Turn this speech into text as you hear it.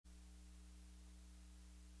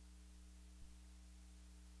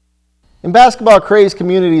In basketball-crazed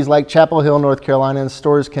communities like Chapel Hill, North Carolina and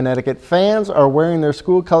Storrs, Connecticut, fans are wearing their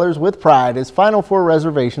school colors with pride as Final Four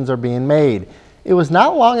reservations are being made. It was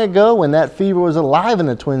not long ago when that fever was alive in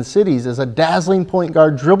the Twin Cities as a dazzling point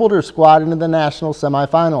guard dribbled her squad into the national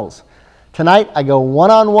semifinals. Tonight, I go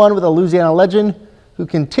one-on-one with a Louisiana legend who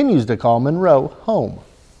continues to call Monroe home.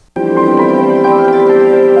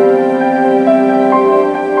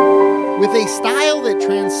 With a style that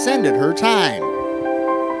transcended her time.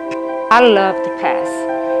 I love the pass,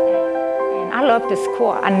 and I love the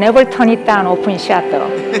score. I never turn it down open shot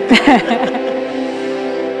though.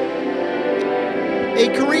 A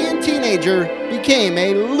Korean teenager became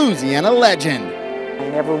a Louisiana legend.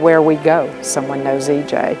 And everywhere we go, someone knows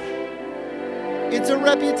EJ. It's a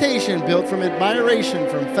reputation built from admiration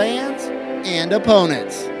from fans and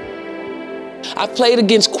opponents. I've played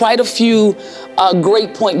against quite a few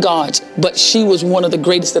great point guards, but she was one of the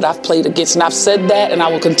greatest that I've played against, and I've said that, and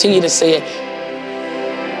I will continue to say it.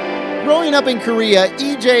 Growing up in Korea,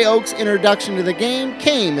 E.J. Ok's introduction to the game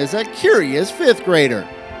came as a curious fifth grader.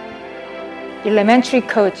 Elementary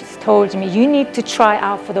coach told me, you need to try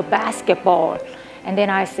out for the basketball. And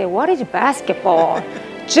then I said, what is basketball?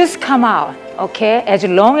 Just come out, okay? As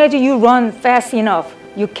long as you run fast enough,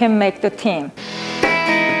 you can make the team.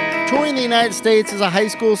 Touring the United States as a high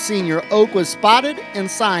school senior, Ok was spotted and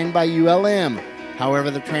signed by ULM. However,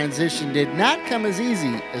 the transition did not come as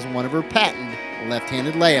easy as one of her patented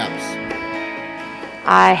left-handed layups.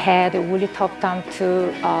 I had a really tough time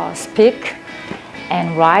to speak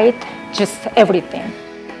and write, just everything.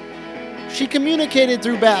 She communicated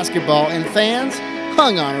through basketball, and fans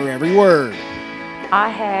hung on her every word. I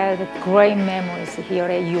had great memories here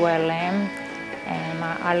at ULM, and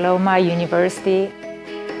I love my university.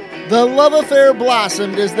 The love affair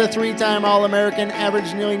blossomed as the three-time All-American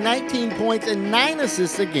averaged nearly 19 points and 9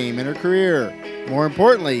 assists a game in her career. More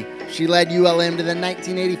importantly, she led ULM to the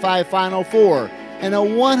 1985 Final Four and a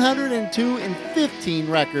 102-15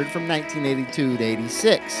 record from 1982 to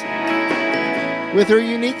 86. With her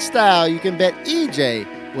unique style, you can bet EJ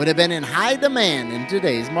would have been in high demand in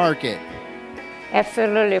today's market.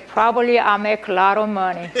 Absolutely. Probably I'll make a lot of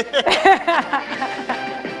money.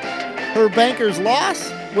 Her banker's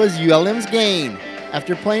loss was ULM's gain.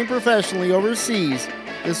 After playing professionally overseas,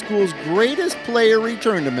 the school's greatest player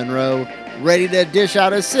returned to Monroe, ready to dish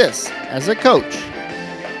out assists as a coach.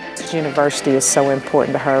 This university is so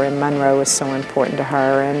important to her, and Monroe is so important to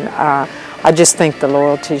her, and I just think the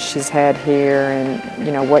loyalty she's had here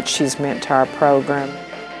and what she's meant to our program.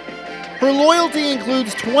 Her loyalty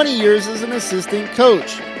includes 20 years as an assistant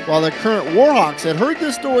coach. While the current Warhawks had heard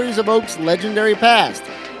the stories of Ok's legendary past,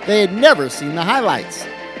 they had never seen the highlights.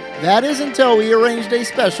 That is until we arranged a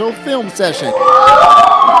special film session.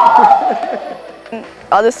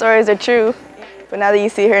 All the stories are true, but now that you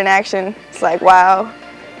see her in action, it's like, wow.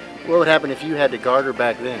 What would happen if you had to guard her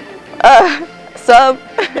back then? Sub.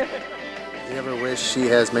 Do you ever wish she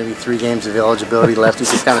has maybe 3 games of eligibility left? You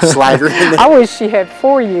could kind of slide her in there. I wish she had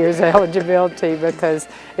 4 years eligibility because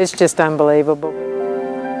it's just unbelievable.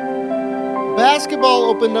 Basketball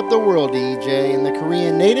opened up the world to EJ, and the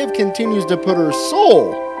Korean native continues to put her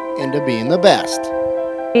soul into being the best.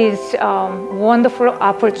 It's a wonderful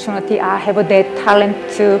opportunity. I have that talent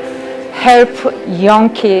to help young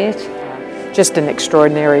kids. Just an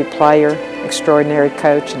extraordinary player, extraordinary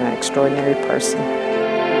coach, and an extraordinary person.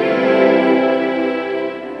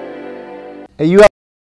 Hey,